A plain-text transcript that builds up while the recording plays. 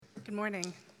Good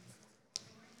morning.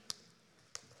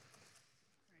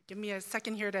 Give me a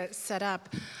second here to set up.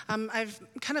 I'm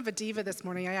kind of a diva this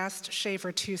morning. I asked Shay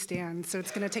for 2 stands, so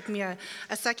it's going to take me a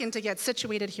second to get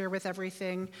situated here with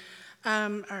everything.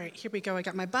 All right, here we go. I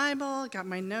got my Bible, got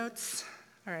my notes.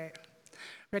 All right,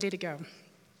 ready to go.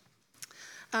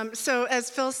 So as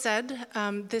Phil said,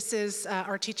 this is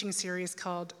our teaching series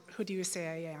called Who Do You Say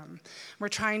I Am? We're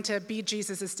trying to be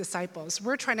Jesus' disciples.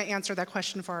 We're trying to answer that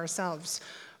question for ourselves.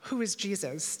 Who is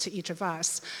Jesus to each of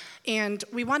us? And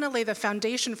we want to lay the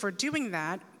foundation for doing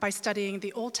that by studying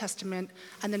the Old Testament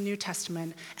and the New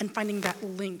Testament and finding that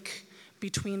link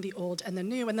between the Old and the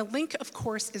New. And the link, of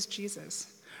course, is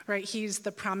Jesus, right? He's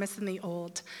the promise in the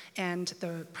Old and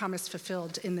the promise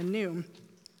fulfilled in the New.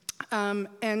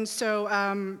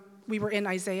 We were in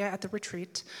Isaiah at the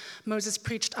retreat. Moses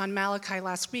preached on Malachi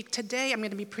last week. Today, I'm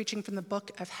going to be preaching from the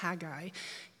book of Haggai.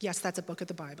 Yes, that's a book of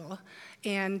the Bible.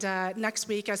 And next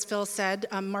week, as Phil said,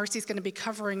 Marcy's going to be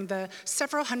covering the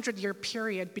several hundred-year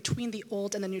period between the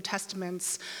Old and the New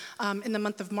Testaments. In the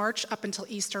month of March, up until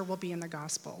Easter, we'll be in the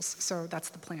Gospels. So that's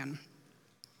the plan.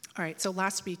 All right, so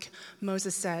last week,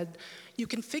 Moses said, you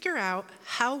can figure out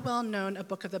how well-known a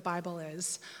book of the Bible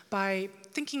is by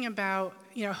thinking about,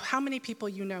 how many people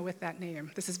you know with that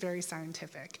name. This is very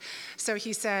scientific. So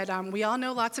he said, we all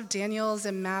know lots of Daniels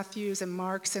and Matthews and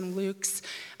Marks and Lukes.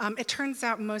 It turns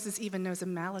out Moses even knows a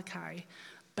Malachi.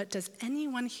 But does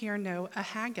anyone here know a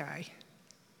Haggai?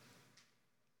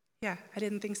 Yeah, I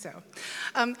didn't think so.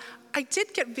 I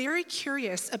did get very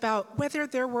curious about whether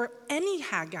there were any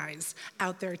Haggais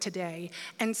out there today,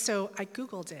 and so I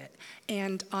Googled it,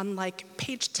 and on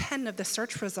page 10 of the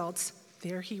search results,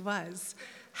 there he was.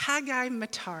 Haggai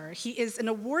Matar. He is an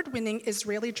award-winning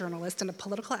Israeli journalist and a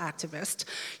political activist.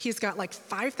 He's got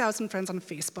 5,000 friends on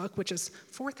Facebook, which is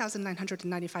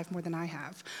 4,995 more than I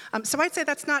have. So I'd say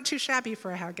that's not too shabby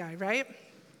for a Haggai, right?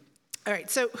 All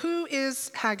right, so who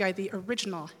is Haggai, the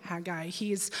original Haggai?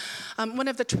 He's one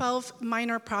of the 12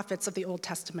 minor prophets of the Old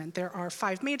Testament. There are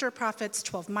 5 major prophets,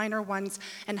 12 minor ones,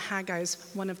 and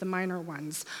Haggai's one of the minor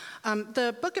ones.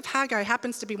 The book of Haggai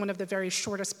happens to be one of the very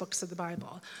shortest books of the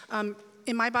Bible.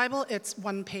 In my Bible, it's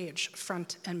 1 page,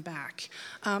 front and back.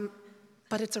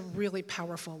 But it's a really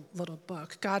powerful little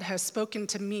book. God has spoken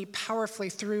to me powerfully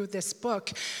through this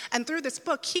book. And through this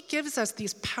book, he gives us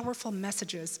these powerful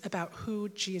messages about who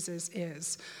Jesus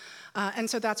is. And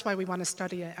so that's why we want to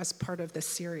study it as part of this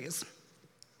series.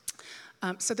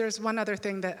 So there's one other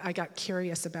thing that I got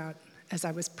curious about as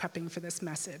I was prepping for this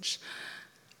message.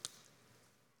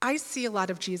 I see a lot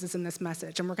of Jesus in this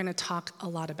message, and we're going to talk a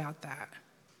lot about that.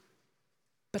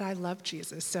 But I love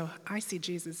Jesus, so I see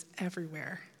Jesus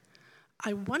everywhere.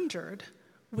 I wondered,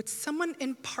 would someone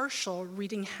impartial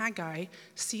reading Haggai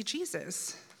see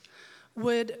Jesus?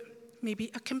 Would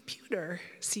maybe a computer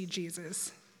see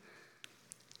Jesus?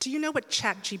 Do you know what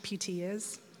ChatGPT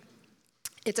is?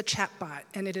 It's a chatbot,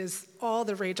 and it is all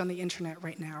the rage on the internet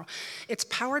right now. It's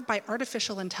powered by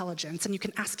artificial intelligence, and you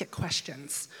can ask it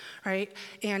questions, right?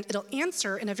 And it'll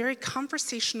answer in a very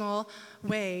conversational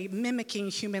way,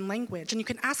 mimicking human language. And you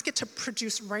can ask it to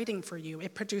produce writing for you.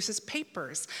 It produces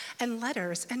papers and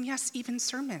letters, and yes, even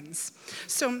sermons.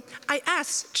 So I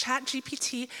asked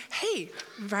ChatGPT, hey,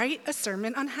 write a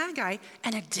sermon on Haggai,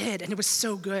 and it did, and it was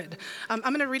so good. I'm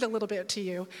going to read a little bit to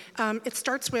you. It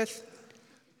starts with,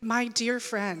 my dear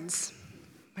friends,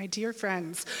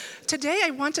 today I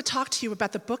want to talk to you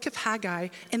about the book of Haggai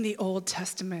in the Old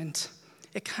Testament.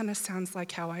 It kind of sounds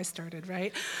like how I started,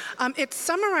 right? It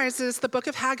summarizes the book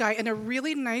of Haggai in a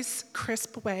really nice,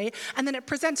 crisp way, and then it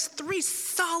presents 3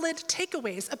 solid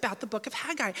takeaways about the book of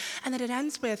Haggai, and then it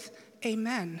ends with,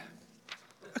 amen.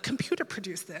 A computer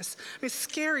produced this. I mean,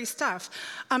 scary stuff.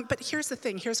 But here's the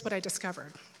thing. Here's what I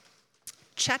discovered.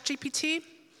 ChatGPT,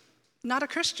 not a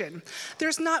Christian.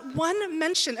 There's not one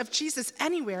mention of Jesus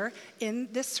anywhere in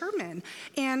this sermon.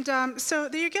 And so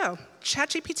there you go.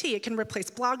 ChatGPT, it can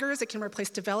replace bloggers, it can replace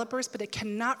developers, but it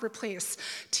cannot replace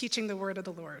teaching the word of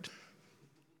the Lord.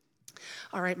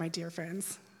 All right, my dear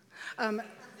friends.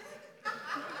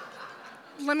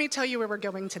 Let me tell you where we're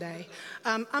going today.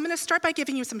 I'm going to start by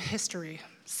giving you some history,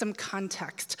 some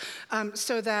context,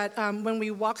 so that when we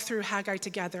walk through Haggai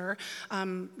together,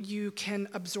 you can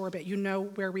absorb it. You know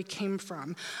where we came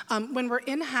from. When we're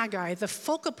in Haggai, the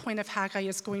focal point of Haggai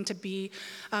is going to be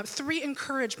 3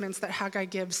 encouragements that Haggai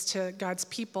gives to God's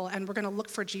people, and we're going to look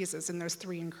for Jesus in those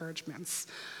 3 encouragements.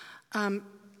 And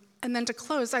then to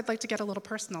close, I'd like to get a little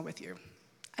personal with you.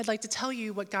 I'd like to tell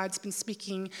you what God's been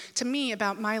speaking to me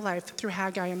about my life through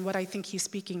Haggai and what I think he's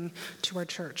speaking to our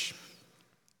church.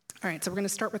 All right, so we're going to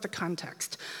start with the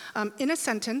context. In a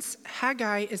sentence,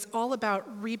 Haggai is all about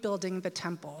rebuilding the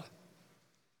temple.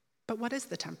 But what is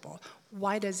the temple?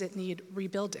 Why does it need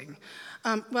rebuilding?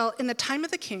 Well, in the time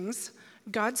of the kings,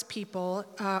 God's people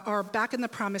are back in the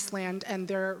promised land, and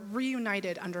they're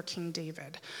reunited under King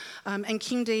David. And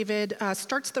King David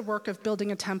starts the work of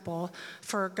building a temple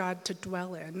for God to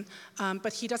dwell in,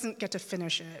 but he doesn't get to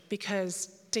finish it because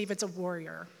David's a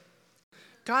warrior.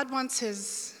 God wants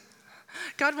his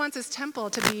temple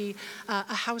to be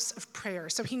a house of prayer,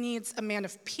 so he needs a man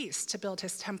of peace to build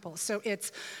his temple. So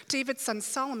it's David's son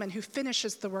Solomon who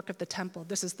finishes the work of the temple.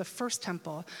 This is the first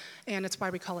temple, and it's why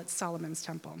we call it Solomon's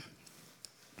temple.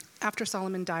 After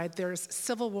Solomon died, there's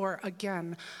civil war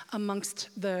again amongst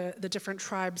the different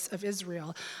tribes of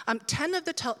Israel. 10 of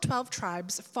the 12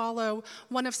 tribes follow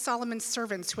one of Solomon's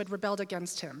servants who had rebelled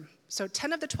against him. So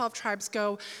 10 of the 12 tribes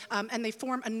go and they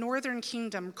form a northern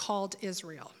kingdom called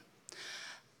Israel.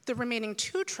 The remaining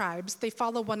 2 tribes, they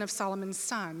follow one of Solomon's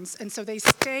sons, and so they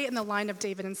stay in the line of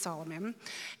David and Solomon,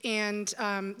 and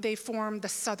they form the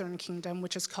southern kingdom,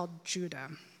 which is called Judah.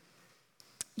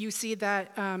 You see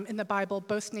that in the Bible,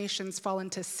 both nations fall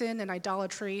into sin and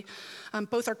idolatry.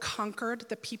 Both are conquered.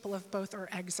 The people of both are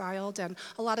exiled. And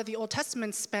a lot of the Old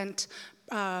Testament spent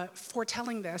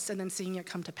foretelling this and then seeing it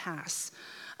come to pass.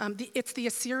 It's the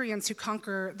Assyrians who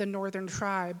conquer the northern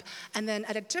tribe. And then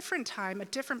at a different time, a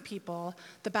different people,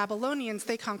 the Babylonians,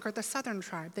 they conquer the southern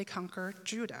tribe. They conquer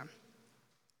Judah.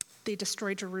 They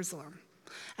destroy Jerusalem.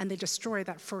 And they destroy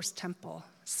that first temple,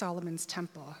 Solomon's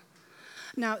temple.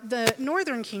 Now, the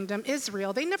northern kingdom,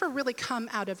 Israel, they never really come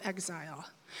out of exile.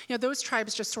 Those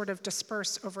tribes just sort of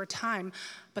disperse over time.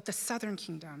 But the southern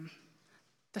kingdom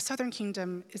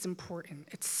is important.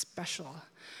 It's special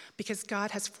because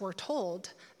God has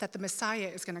foretold that the Messiah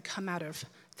is going to come out of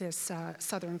this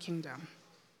southern kingdom.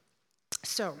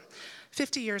 So,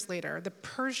 50 years later, the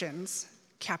Persians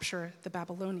capture the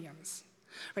Babylonians.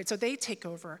 Right, so they take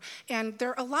over, and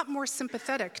they're a lot more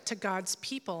sympathetic to God's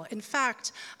people. In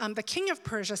fact, the king of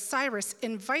Persia, Cyrus,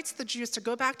 invites the Jews to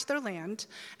go back to their land,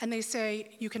 and they say,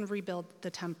 you can rebuild the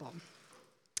temple.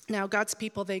 Now, God's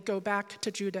people, they go back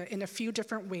to Judah in a few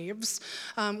different waves.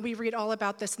 We read all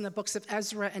about this in the books of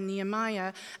Ezra and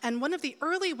Nehemiah, and one of the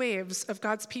early waves of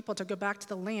God's people to go back to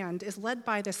the land is led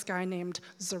by this guy named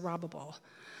Zerubbabel.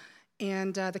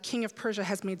 And the king of Persia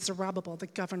has made Zerubbabel the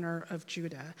governor of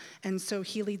Judah. And so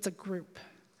he leads a group.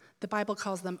 The Bible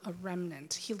calls them a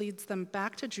remnant. He leads them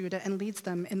back to Judah and leads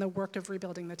them in the work of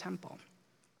rebuilding the temple.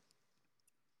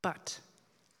 But,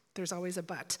 there's always a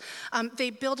but. They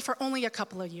build for only a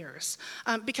couple of years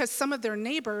because some of their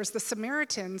neighbors, the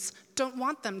Samaritans, don't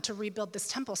want them to rebuild this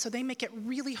temple. So they make it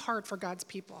really hard for God's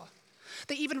people.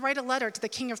 They even write a letter to the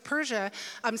king of Persia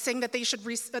saying that they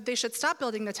should stop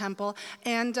building the temple,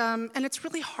 and it's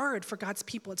really hard for God's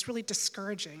people. It's really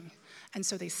discouraging, and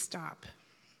so they stop.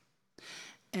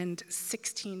 And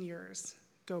 16 years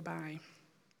go by,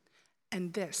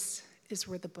 and this is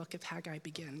where the book of Haggai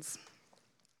begins.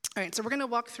 All right, so we're going to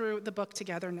walk through the book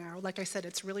together now. Like I said,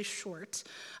 it's really short,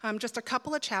 just a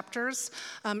couple of chapters.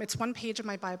 It's one page of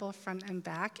my Bible, front and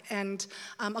back, and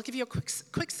I'll give you a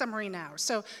quick summary now.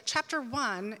 So chapter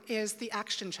 1 is the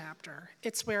action chapter.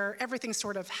 It's where everything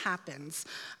sort of happens.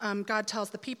 God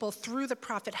tells the people through the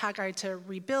prophet Haggai to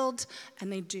rebuild,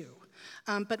 and they do.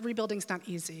 But rebuilding's not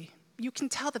easy. You can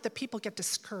tell that the people get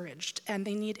discouraged and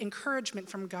they need encouragement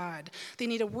from God. They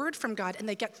need a word from God, and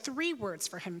they get 3 words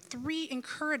for him, 3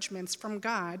 encouragements from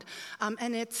God,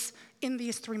 and it's in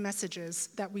these 3 messages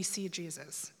that we see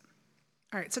Jesus.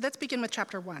 All right, so let's begin with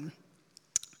chapter 1.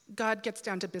 God gets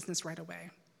down to business right away.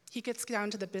 He gets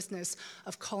down to the business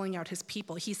of calling out his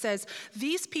people. He says,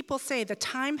 "These people say the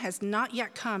time has not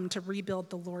yet come to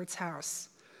rebuild the Lord's house."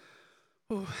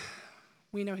 Ooh,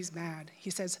 we know he's mad.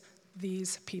 He says,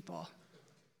 these people,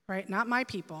 right? Not my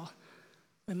people.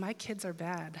 When my kids are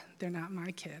bad, they're not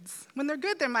my kids. When they're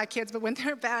good, they're my kids, but when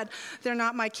they're bad, they're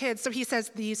not my kids. So he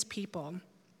says, these people.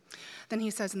 Then he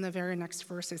says in the very next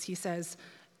verses, he says,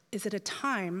 "Is it a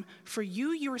time for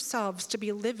you yourselves to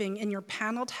be living in your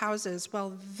paneled houses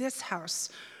while this house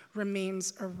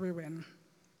remains a ruin?"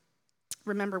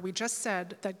 Remember, we just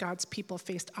said that God's people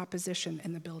faced opposition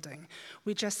in the building.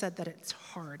 We just said that it's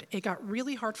hard. It got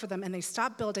really hard for them, and they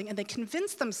stopped building, and they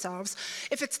convinced themselves,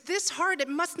 if it's this hard, it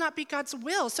must not be God's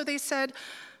will. So they said,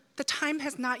 the time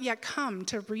has not yet come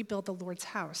to rebuild the Lord's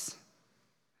house.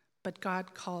 But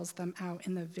God calls them out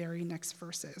in the very next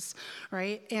verses,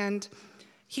 right? And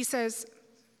he says,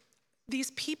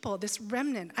 these people, this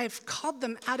remnant, I've called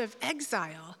them out of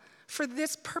exile for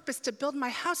this purpose, to build my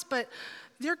house, but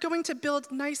they're going to build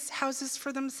nice houses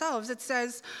for themselves. It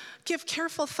says, "Give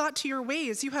careful thought to your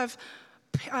ways. You have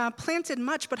planted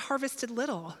much but harvested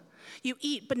little. You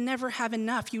eat, but never have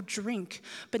enough. You drink,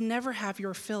 but never have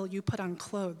your fill. You put on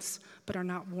clothes, but are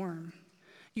not warm.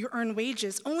 You earn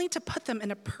wages only to put them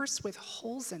in a purse with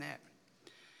holes in it.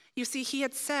 You see, he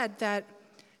had said that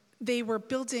they were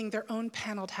building their own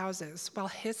paneled houses while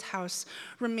his house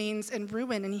remains in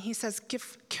ruin. And he says,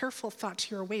 give careful thought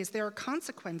to your ways. There are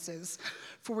consequences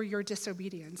for your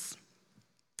disobedience.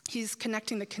 He's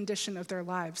connecting the condition of their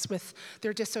lives with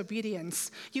their disobedience.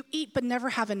 You eat but never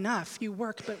have enough. You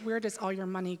work, but where does all your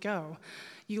money go?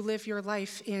 You live your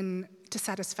life in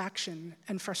dissatisfaction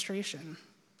and frustration.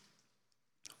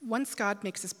 Once God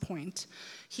makes his point,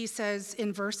 he says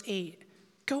in verse 8,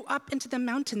 go up into the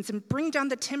mountains and bring down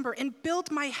the timber and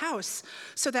build my house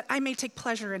so that I may take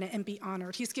pleasure in it and be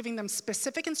honored. He's giving them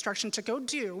specific instruction to go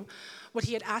do what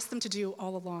he had asked them to do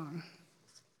all along.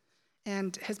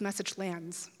 And his message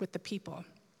lands with the people.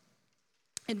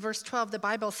 In verse 12, the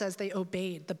Bible says they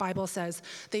obeyed. The Bible says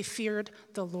they feared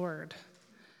the Lord.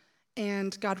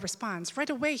 And God responds. Right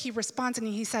away, he responds and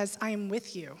he says, I am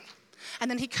with you.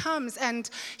 And then he comes and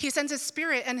he sends his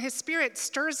spirit, and his spirit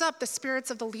stirs up the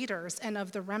spirits of the leaders and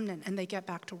of the remnant, and they get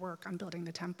back to work on building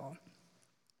the temple.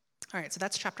 All right, so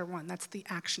that's chapter 1. That's the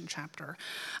action chapter.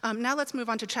 Now let's move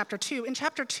on to chapter 2. In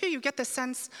chapter 2, you get the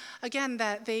sense, again,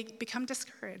 that they become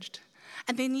discouraged,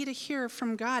 and they need to hear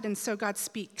from God, and so God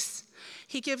speaks.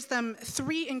 He gives them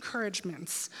 3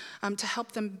 encouragements to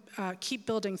help them keep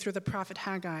building through the prophet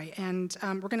Haggai. And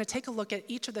we're going to take a look at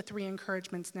each of the 3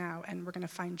 encouragements now, and we're going to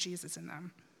find Jesus in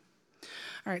them.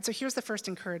 All right, so here's the first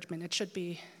encouragement. It should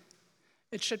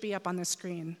be up on the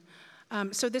screen.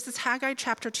 So this is Haggai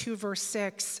chapter 2, verse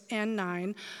 6 and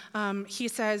 9. He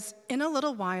says, in a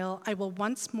little while I will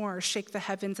once more shake the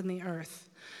heavens and the earth,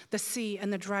 the sea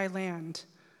and the dry land.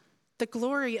 The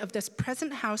glory of this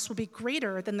present house will be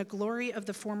greater than the glory of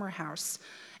the former house,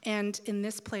 and in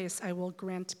this place I will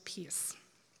grant peace.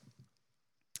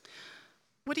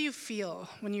 What do you feel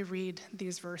when you read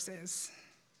these verses?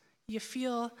 You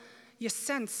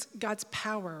sense God's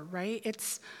power, right?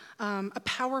 It's a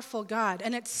powerful God,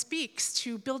 and it speaks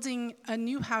to building a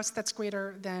new house that's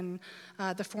greater than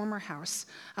the former house.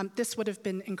 This would have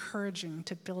been encouraging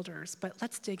to builders, but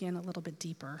let's dig in a little bit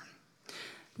deeper.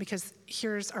 Because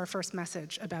here's our first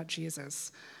message about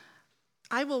Jesus.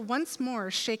 I will once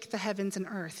more shake the heavens and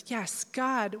earth. Yes,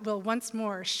 God will once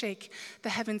more shake the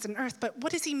heavens and earth. But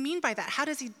what does he mean by that? How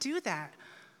does he do that?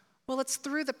 Well, it's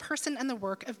through the person and the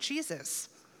work of Jesus.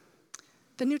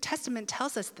 The New Testament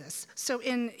tells us this. So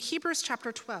in Hebrews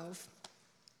chapter 12,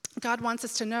 God wants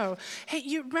us to know, hey,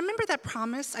 you remember that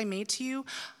promise I made to you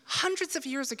hundreds of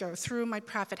years ago through my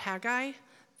prophet Haggai?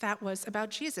 That was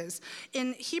about Jesus.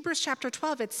 In Hebrews chapter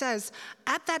 12, it says,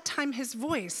 at that time his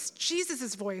voice,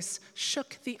 Jesus' voice,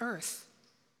 shook the earth.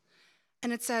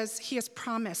 And it says, he has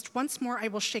promised, once more I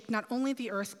will shake not only the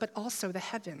earth, but also the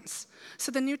heavens.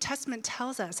 So the New Testament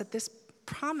tells us that this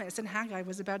promise in Haggai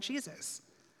was about Jesus.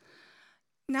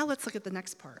 Now let's look at the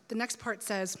next part. The next part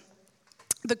says,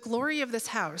 the glory of this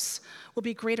house will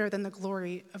be greater than the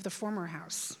glory of the former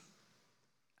house.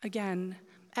 Again,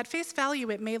 at face value,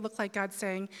 it may look like God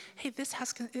saying, hey, this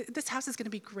house is going to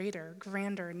be greater,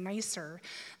 grander, nicer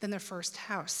than the first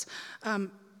house.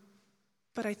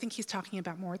 But I think he's talking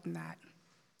about more than that.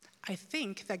 I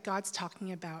think that God's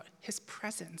talking about his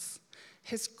presence,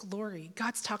 his glory.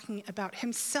 God's talking about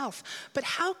himself. But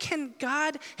how can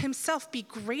God himself be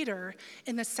greater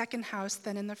in the second house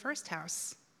than in the first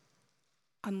house?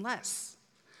 Unless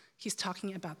he's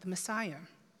talking about the Messiah.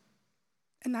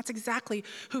 And that's exactly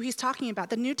who he's talking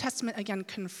about. The New Testament, again,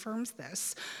 confirms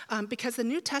this because the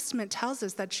New Testament tells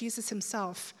us that Jesus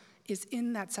himself is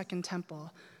in that second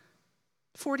temple.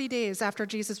 40 days after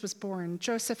Jesus was born,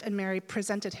 Joseph and Mary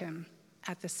presented him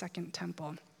at the second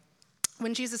temple.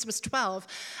 When Jesus was 12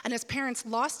 and his parents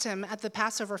lost him at the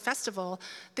Passover festival,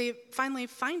 they finally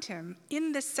find him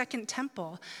in this second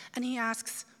temple. And he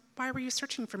asks, why were you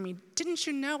searching for me? Didn't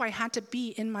you know I had to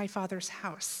be in my Father's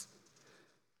house?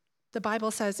 The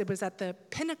Bible says it was at the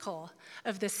pinnacle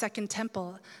of this second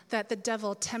temple that the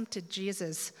devil tempted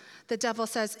Jesus. The devil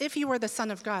says, if you are the Son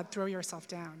of God, throw yourself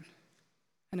down.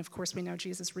 And of course, we know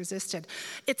Jesus resisted.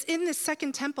 It's in this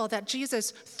second temple that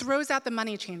Jesus throws out the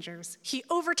money changers. He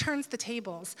overturns the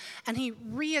tables, and he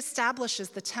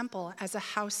reestablishes the temple as a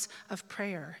house of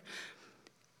prayer.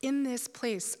 In this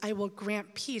place, I will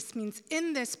grant peace means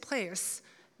in this place,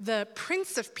 the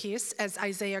Prince of Peace, as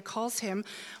Isaiah calls him,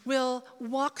 will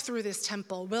walk through this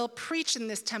temple, will preach in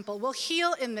this temple, will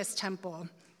heal in this temple,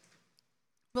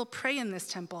 will pray in this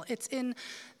temple. It's in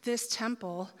this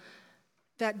temple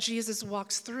that Jesus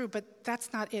walks through, but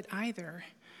that's not it either,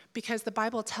 because the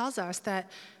Bible tells us that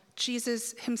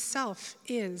Jesus himself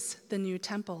is the new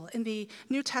temple. In the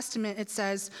New Testament, it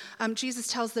says, Jesus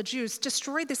tells the Jews,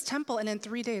 destroy this temple and in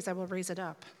 3 days I will raise it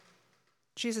up.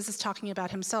 Jesus is talking about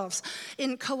himself.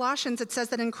 In Colossians, it says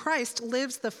that in Christ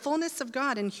lives the fullness of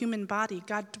God in human body.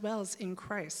 God dwells in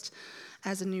Christ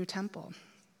as a new temple.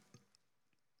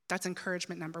 That's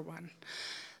encouragement number one.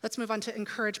 Let's move on to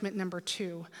encouragement number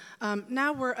two.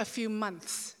 Now we're a few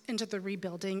months into the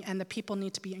rebuilding, and the people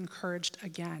need to be encouraged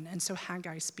again. And so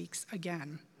Haggai speaks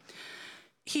again.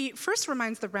 He first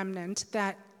reminds the remnant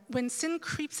that when sin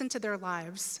creeps into their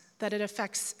lives, that it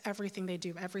affects everything they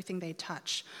do, everything they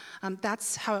touch.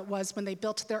 That's how it was when they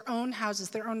built their own houses,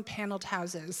 their own paneled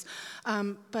houses.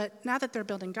 But now that they're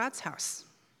building God's house,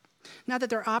 now that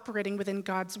they're operating within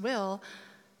God's will,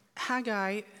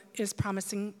 Haggai is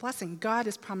promising blessing. God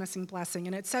is promising blessing.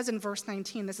 And it says in verse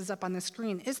 19, this is up on the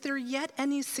screen, is there yet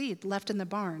any seed left in the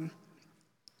barn?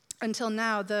 Until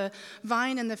now, the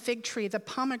vine and the fig tree, the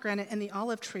pomegranate and the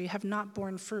olive tree have not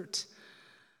borne fruit.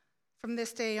 From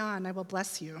this day on, I will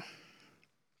bless you.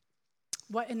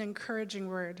 What an encouraging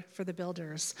word for the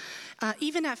builders.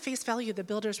 Even at face value, the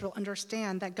builders will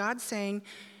understand that God's saying,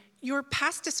 your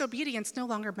past disobedience no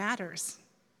longer matters.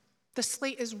 The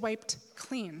slate is wiped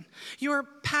clean. Your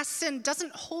past sin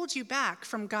doesn't hold you back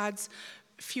from God's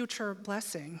future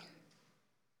blessing.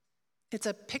 It's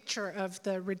a picture of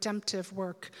the redemptive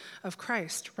work of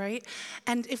Christ, right?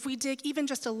 And if we dig even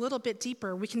just a little bit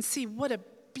deeper, we can see what a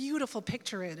beautiful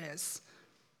picture it is.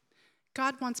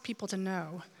 God wants people to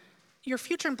know your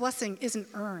future blessing isn't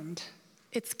earned.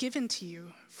 It's given to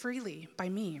you freely by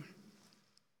me.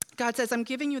 God says, I'm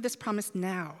giving you this promise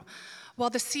now. While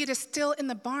the seed is still in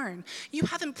the barn, you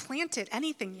haven't planted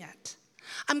anything yet.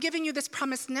 I'm giving you this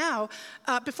promise now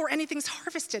before anything's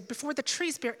harvested, before the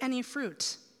trees bear any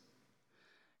fruit.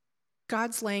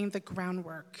 God's laying the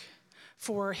groundwork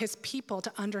for his people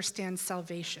to understand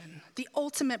salvation, the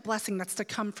ultimate blessing that's to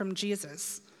come from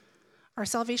Jesus. Our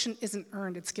salvation isn't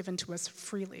earned, it's given to us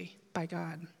freely by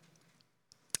God.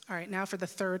 All right, now for the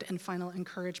third and final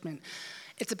encouragement.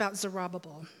 It's about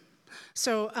Zerubbabel.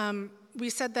 So we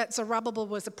said that Zerubbabel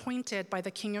was appointed by the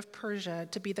king of Persia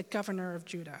to be the governor of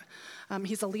Judah.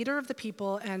 He's a leader of the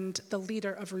people and the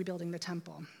leader of rebuilding the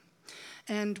temple.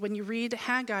 And when you read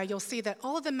Haggai, you'll see that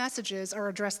all of the messages are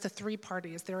addressed to three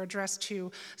parties. They're addressed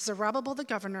to Zerubbabel the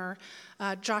governor,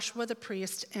 Joshua the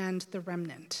priest, and the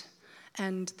remnant.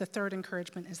 And the third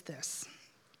encouragement is this.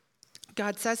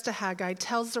 God says to Haggai,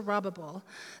 tell Zerubbabel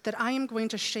that I am going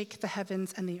to shake the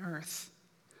heavens and the earth.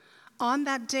 On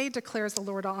that day, declares the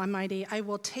Lord Almighty, I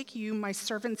will take you, my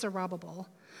servant Zerubbabel,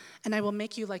 and I will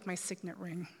make you like my signet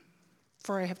ring,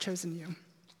 for I have chosen you.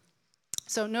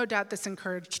 So no doubt this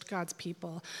encouraged God's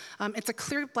people. It's a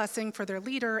clear blessing for their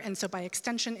leader, and so by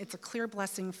extension, it's a clear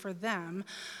blessing for them.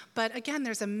 But again,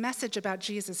 there's a message about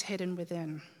Jesus hidden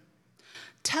within.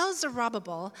 Tell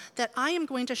Zerubbabel that I am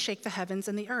going to shake the heavens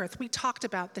and the earth. We talked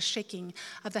about the shaking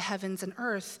of the heavens and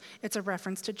earth. It's a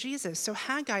reference to Jesus. So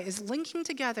Haggai is linking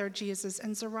together Jesus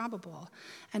and Zerubbabel.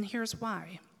 And here's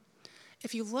why.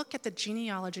 If you look at the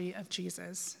genealogy of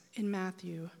Jesus in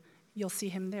Matthew, you'll see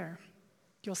him there.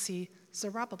 You'll see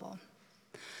Zerubbabel.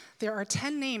 There are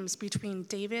 10 names between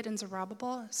David and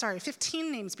Zerubbabel.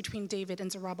 15 names between David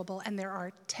and Zerubbabel, and there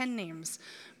are 10 names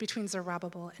between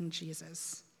Zerubbabel and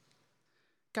Jesus.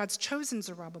 God's chosen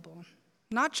Zerubbabel,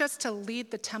 not just to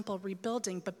lead the temple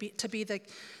rebuilding, but to be the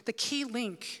key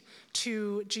link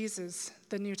to Jesus,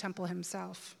 the new temple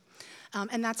himself.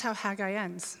 And that's how Haggai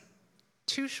ends.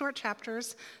 2 short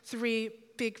chapters, 3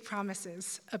 big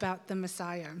promises about the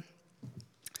Messiah.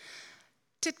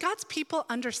 Did God's people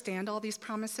understand all these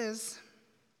promises?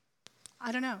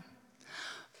 I don't know.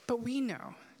 But we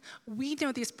know. We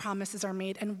know these promises are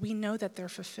made, and we know that they're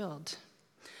fulfilled.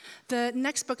 The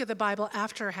next book of the Bible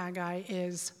after Haggai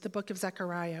is the book of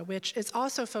Zechariah, which is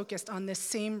also focused on this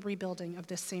same rebuilding of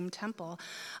this same temple.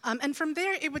 And from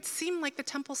there, it would seem like the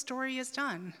temple story is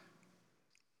done.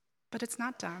 But it's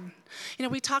not done. You know,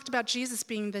 we talked about Jesus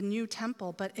being the new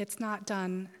temple, but it's not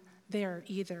done there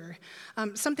either.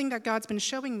 Something that God's been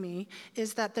showing me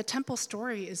is that the temple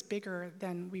story is bigger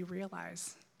than we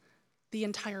realize. The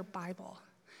entire Bible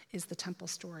is the temple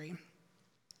story.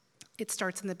 It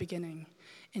starts in the beginning,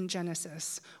 in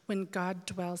Genesis, when God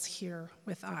dwells here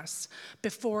with us,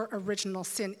 before original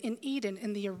sin, in Eden,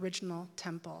 in the original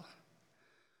temple.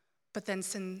 But then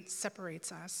sin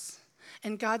separates us,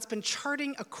 and God's been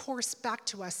charting a course back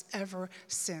to us ever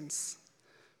since.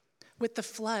 With the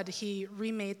flood, he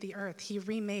remade the earth. He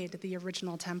remade the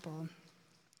original temple.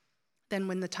 Then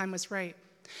when the time was right,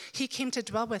 He came to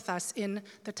dwell with us in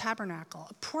the tabernacle,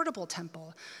 a portable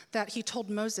temple that he told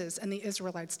Moses and the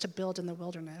Israelites to build in the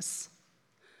wilderness.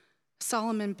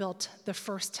 Solomon built the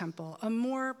first temple, a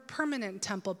more permanent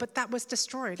temple, but that was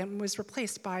destroyed and was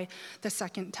replaced by the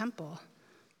second temple.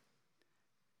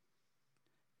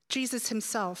 Jesus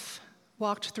himself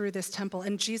walked through this temple,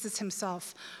 and Jesus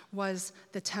himself was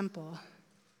the temple.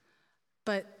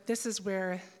 But this is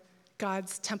where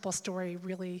God's temple story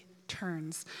really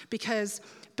turns, because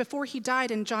before he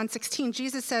died in John 16,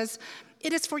 Jesus says,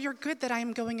 "It is for your good that I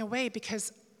am going away,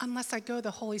 because unless I go, the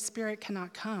Holy Spirit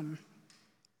cannot come."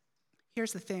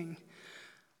 Here's the thing.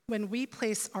 When we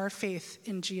place our faith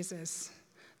in Jesus,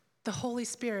 the Holy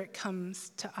Spirit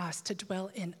comes to us to dwell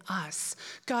in us.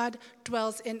 God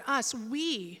dwells in us.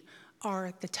 We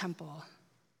are the temple.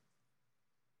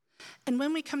 And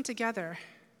when we come together,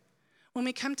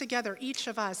 each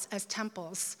of us as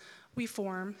temples, we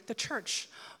form the church,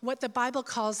 what the Bible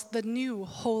calls the new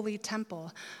holy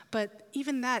temple. But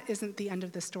even that isn't the end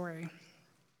of the story.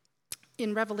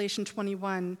 In Revelation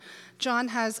 21, John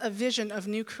has a vision of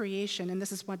new creation, and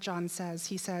this is what John says.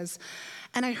 He says,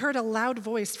 "And I heard a loud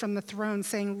voice from the throne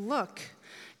saying, 'Look,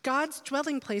 God's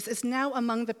dwelling place is now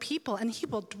among the people, and he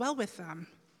will dwell with them.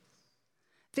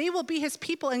 They will be his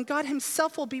people, and God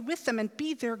himself will be with them and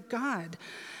be their God.'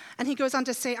 And he goes on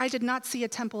to say, 'I did not see a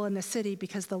temple in the city,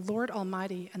 because the Lord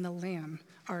Almighty and the Lamb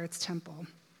are its temple.'"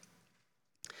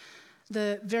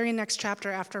 The very next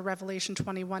chapter after Revelation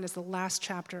 21 is the last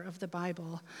chapter of the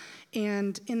Bible.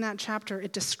 And in that chapter,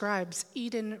 it describes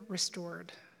Eden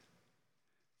restored.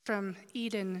 From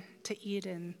Eden to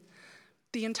Eden.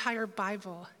 The entire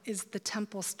Bible is the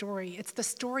temple story. It's the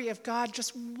story of God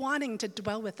just wanting to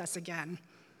dwell with us again.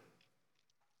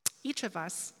 Each of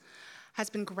us has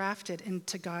been grafted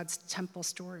into God's temple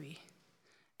story.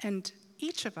 And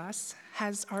each of us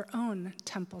has our own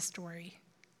temple story.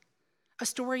 A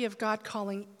story of God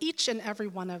calling each and every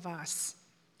one of us,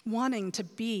 wanting to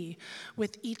be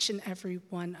with each and every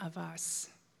one of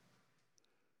us.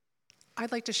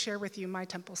 I'd like to share with you my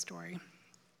temple story.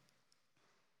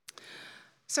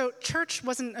 So church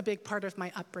wasn't a big part of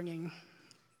my upbringing.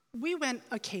 We went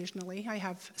occasionally. I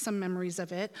have some memories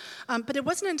of it. But it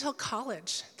wasn't until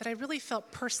college that I really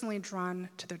felt personally drawn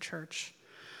to the church.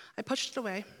 I pushed it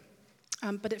away.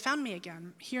 But it found me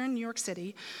again. Here in New York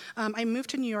City, I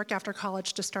moved to New York after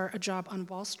college to start a job on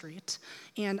Wall Street,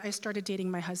 and I started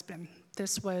dating my husband.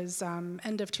 This was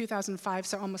end of 2005,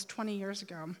 so almost 20 years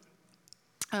ago.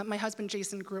 My husband,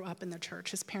 Jason, grew up in the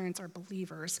church. His parents are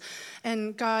believers,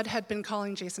 and God had been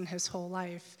calling Jason his whole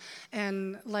life.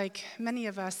 And like many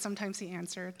of us, sometimes he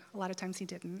answered, a lot of times he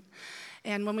didn't.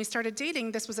 And when we started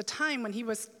dating, this was a time when he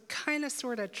was kind of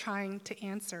sort of trying to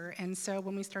answer. And so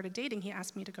when we started dating, he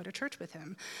asked me to go to church with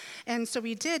him. And so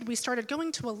we did. We started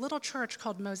going to a little church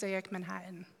called Mosaic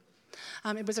Manhattan.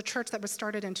 It was a church that was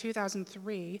started in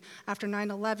 2003 after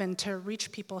 9/11 to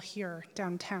reach people here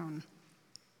downtown.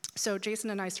 So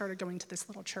Jason and I started going to this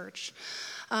little church.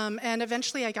 And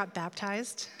eventually I got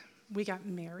baptized, we got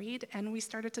married, and we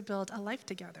started to build a life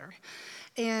together.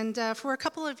 And for a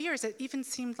couple of years, it even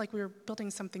seemed like we were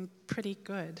building something pretty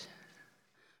good.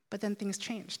 But then things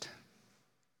changed.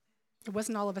 It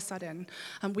wasn't all of a sudden.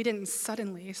 We didn't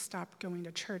suddenly stop going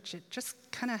to church. It just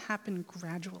kind of happened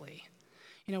gradually.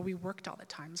 You know, we worked all the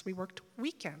times. We worked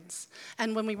weekends.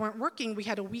 And when we weren't working, we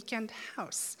had a weekend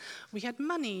house. We had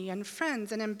money and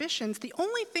friends and ambitions. The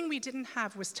only thing we didn't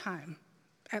have was time,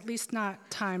 at least not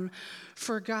time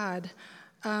for God.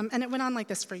 And it went on like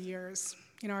this for years.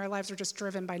 You know, our lives were just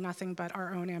driven by nothing but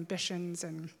our own ambitions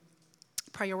and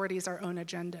priorities, our own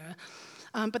agenda.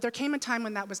 But there came a time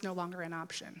when that was no longer an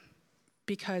option,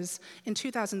 because in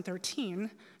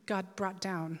 2013, God brought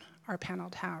down our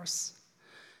paneled house.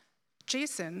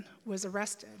 Jason was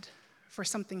arrested for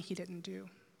something he didn't do.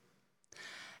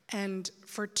 And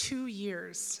for 2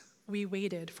 years, we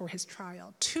waited for his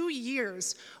trial. 2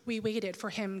 years, we waited for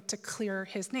him to clear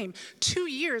his name. 2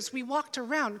 years, we walked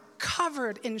around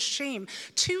covered in shame.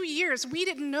 2 years, we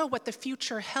didn't know what the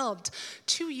future held.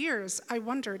 2 years, I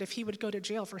wondered if he would go to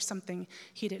jail for something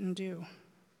he didn't do.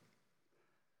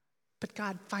 But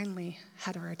God finally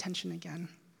had our attention again.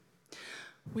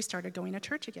 We started going to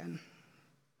church again.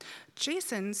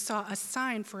 Jason saw a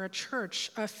sign for a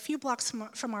church a few blocks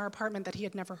from our apartment that he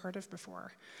had never heard of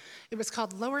before. It was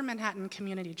called Lower Manhattan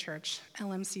Community Church,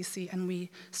 LMCC, and we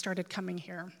started coming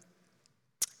here.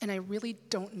 And I really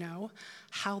don't know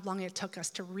how long it took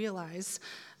us to realize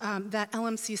that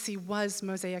LMCC was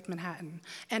Mosaic Manhattan.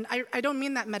 And I don't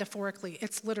mean that metaphorically.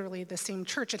 It's literally the same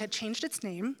church. It had changed its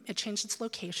name, it changed its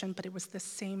location, but it was the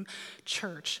same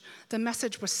church. The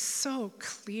message was so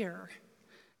clear.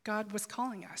 God was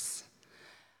calling us.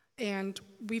 And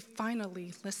we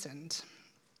finally listened.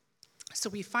 So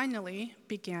we finally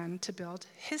began to build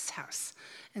his house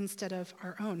instead of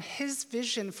our own, his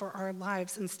vision for our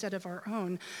lives instead of our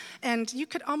own. And you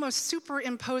could almost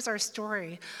superimpose our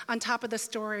story on top of the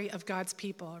story of God's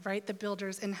people, right? The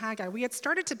builders in Haggai. We had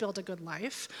started to build a good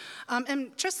life,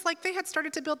 and just like they had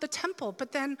started to build the temple,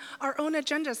 but then our own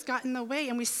agendas got in the way,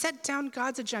 and we set down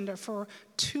God's agenda for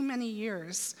too many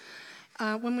years.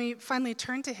 When we finally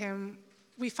turned to him,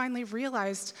 we finally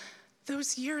realized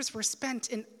those years were spent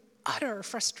in utter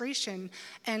frustration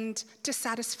and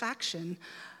dissatisfaction.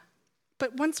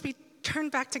 But once we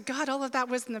turned back to God, all of that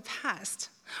was in the past.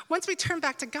 Once we turned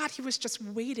back to God, he was just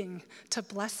waiting to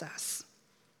bless us.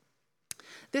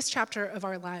 This chapter of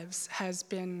our lives has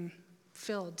been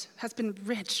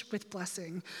rich with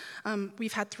blessing.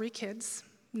 We've had 3 kids,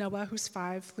 Noah, who's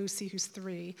 5, Lucy, who's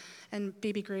 3, and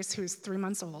baby Grace, who's 3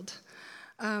 months old.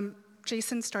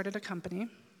 Jason started a company,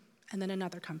 and then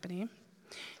another company.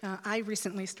 I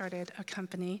recently started a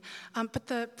company, but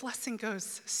the blessing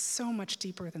goes so much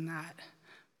deeper than that.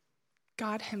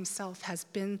 God himself has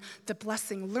been the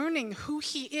blessing, learning who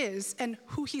he is and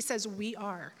who he says we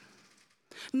are.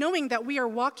 Knowing that we are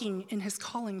walking in his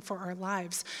calling for our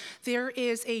lives, there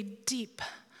is a deep,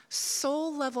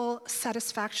 soul-level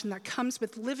satisfaction that comes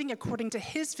with living according to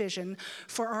his vision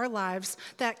for our lives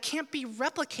that can't be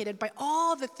replicated by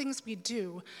all the things we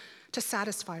do to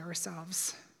satisfy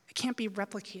ourselves. It can't be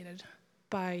replicated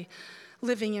by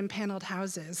living in paneled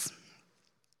houses.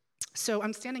 So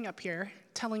I'm standing up here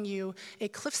telling you a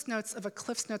Cliff's Notes of a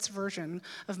Cliff's Notes version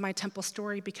of my temple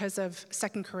story because of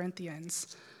 2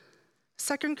 Corinthians.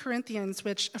 2 Corinthians,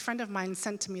 which a friend of mine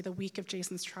sent to me the week of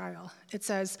Jason's trial. It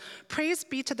says, "Praise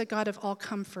be to the God of all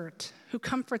comfort, who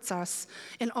comforts us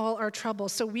in all our trouble,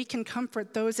 so we can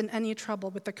comfort those in any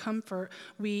trouble with the comfort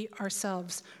we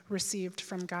ourselves received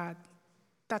from God."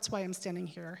 That's why I'm standing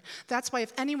here. That's why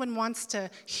if anyone wants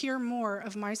to hear more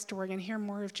of my story and hear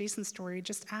more of Jason's story,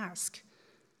 just ask.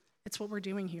 It's what we're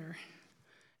doing here.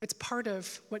 It's part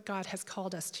of what God has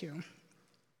called us to.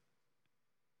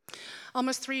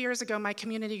 Almost 3 years ago, my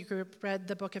community group read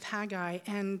the book of Haggai,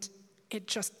 and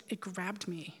it grabbed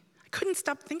me. I couldn't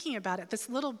stop thinking about it, this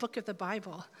little book of the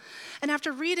Bible. And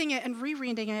after reading it and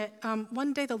rereading it,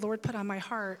 one day the Lord put on my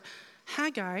heart,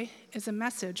 Haggai is a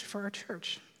message for our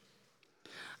church.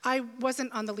 I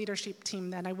wasn't on the leadership team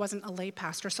then. I wasn't a lay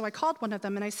pastor. So I called one of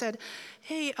them and I said,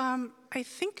 hey, I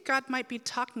think God might be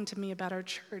talking to me about our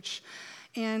church.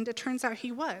 And it turns out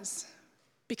he was.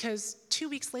 Because 2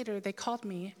 weeks later, they called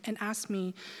me and asked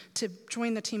me to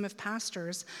join the team of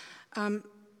pastors.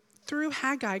 Through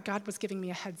Haggai, God was giving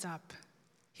me a heads up.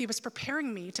 He was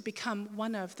preparing me to become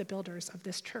one of the builders of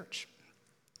this church.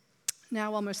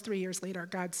 Now, almost 3 years later,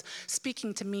 God's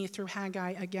speaking to me through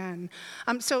Haggai again.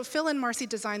 So Phil and Marcy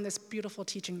designed this beautiful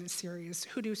teaching this series,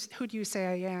 Who Do You Say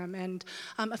I Am? And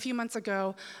a few months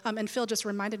ago, and Phil just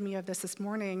reminded me of this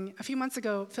morning, a few months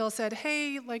ago, Phil said,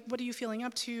 hey, what are you feeling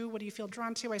up to? What do you feel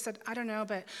drawn to? I said, I don't know,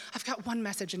 but I've got one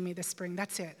message in me this spring.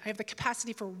 That's it. I have the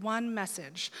capacity for one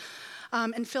message.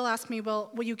 And Phil asked me,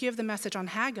 well, will you give the message on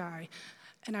Haggai?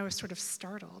 And I was sort of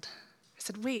startled. I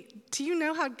said, wait, do you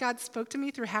know how God spoke to me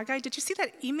through Haggai? Did you see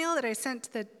that email that I sent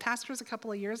to the pastors a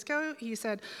couple of years ago? He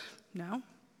said, no.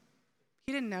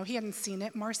 He didn't know. He hadn't seen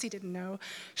it. Marcy didn't know.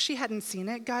 She hadn't seen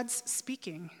it. God's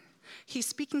speaking. He's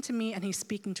speaking to me, and he's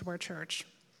speaking to our church.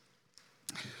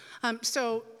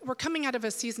 So we're coming out of a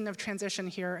season of transition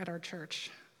here at our church,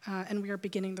 and we are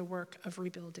beginning the work of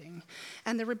rebuilding.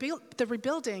 And the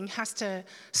rebuilding has to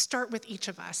start with each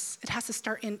of us. It has to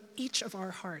start in each of our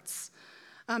hearts.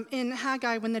 In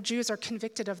Haggai, when the Jews are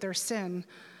convicted of their sin,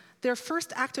 their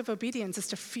first act of obedience is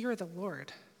to fear the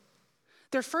Lord.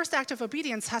 Their first act of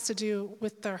obedience has to do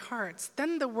with their hearts.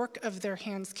 Then the work of their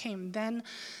hands came. Then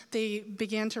they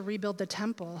began to rebuild the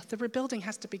temple. The rebuilding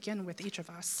has to begin with each of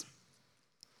us.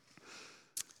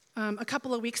 A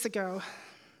couple of weeks ago,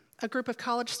 a group of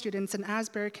college students in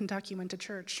Asbury, Kentucky went to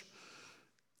church,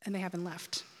 and they haven't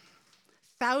left.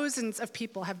 Thousands of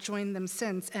people have joined them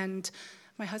since, and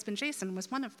my husband Jason was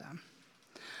one of them.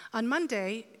 On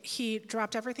Monday, he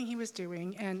dropped everything he was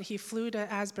doing, and he flew to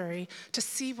Asbury to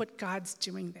see what God's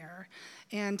doing there.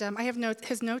 And I have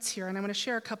his notes here, and I want to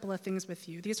share a couple of things with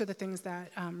you. These are the things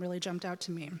that really jumped out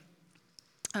to me.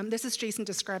 This is Jason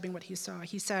describing what he saw.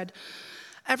 He said,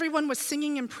 everyone was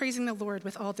singing and praising the Lord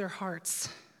with all their hearts.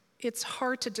 It's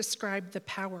hard to describe the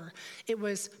power. It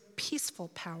was peaceful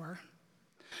power.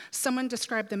 Someone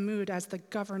described the mood as the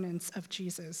governance of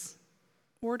Jesus.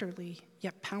 Orderly,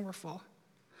 yet powerful.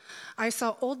 I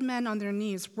saw old men on their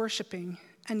knees worshiping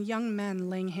and young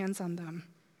men laying hands on them.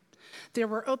 There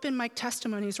were open mic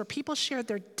testimonies where people shared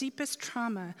their deepest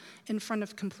trauma in front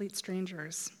of complete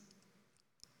strangers.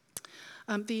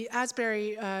 The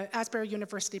Asbury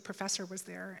University professor was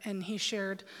there, and he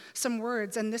shared some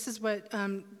words, and this is what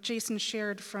Jason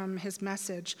shared from his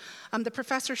message. The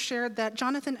professor shared that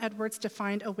Jonathan Edwards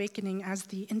defined awakening as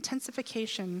the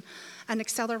intensification and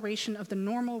acceleration of the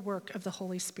normal work of the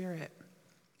Holy Spirit.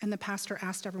 And the pastor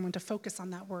asked everyone to focus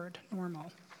on that word,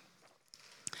 normal.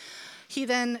 He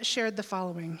then shared the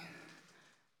following.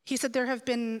 He said there have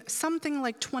been something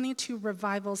like 22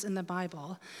 revivals in the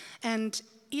Bible, and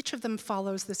each of them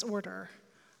follows this order: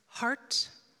 heart,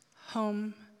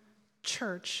 home,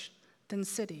 church, then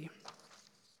city.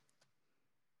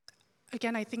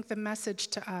 Again, I think the message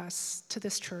to us, to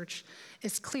this church,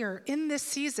 is clear. In this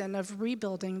season of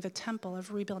rebuilding the temple,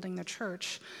 of rebuilding the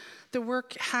church, the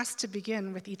work has to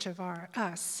begin with each of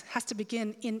us, has to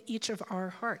begin in each of our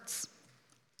hearts.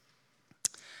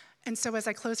 And so as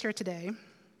I close here today,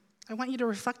 I want you to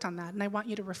reflect on that, and I want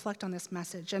you to reflect on this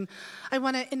message. And I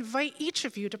want to invite each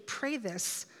of you to pray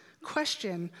this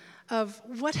question of,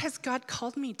 what has God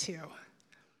called me to?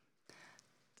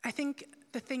 I think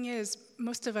the thing is,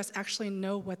 most of us actually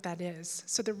know what that is.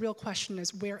 So the real question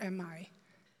is, where am I?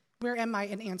 Where am I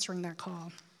in answering that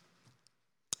call?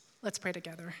 Let's pray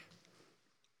together.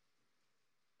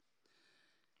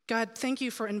 God, thank you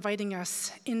for inviting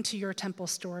us into your temple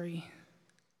story.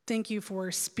 Thank you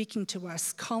for speaking to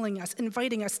us, calling us,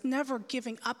 inviting us, never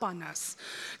giving up on us,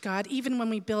 God, even when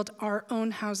we build our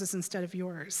own houses instead of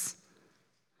yours.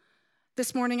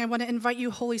 This morning, I want to invite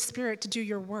you, Holy Spirit, to do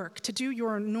your work, to do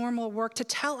your normal work, to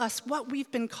tell us what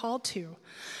we've been called to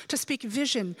speak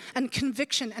vision and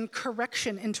conviction and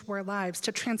correction into our lives,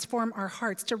 to transform our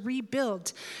hearts, to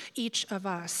rebuild each of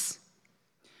us.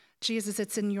 Jesus,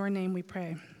 it's in your name we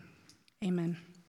pray. Amen.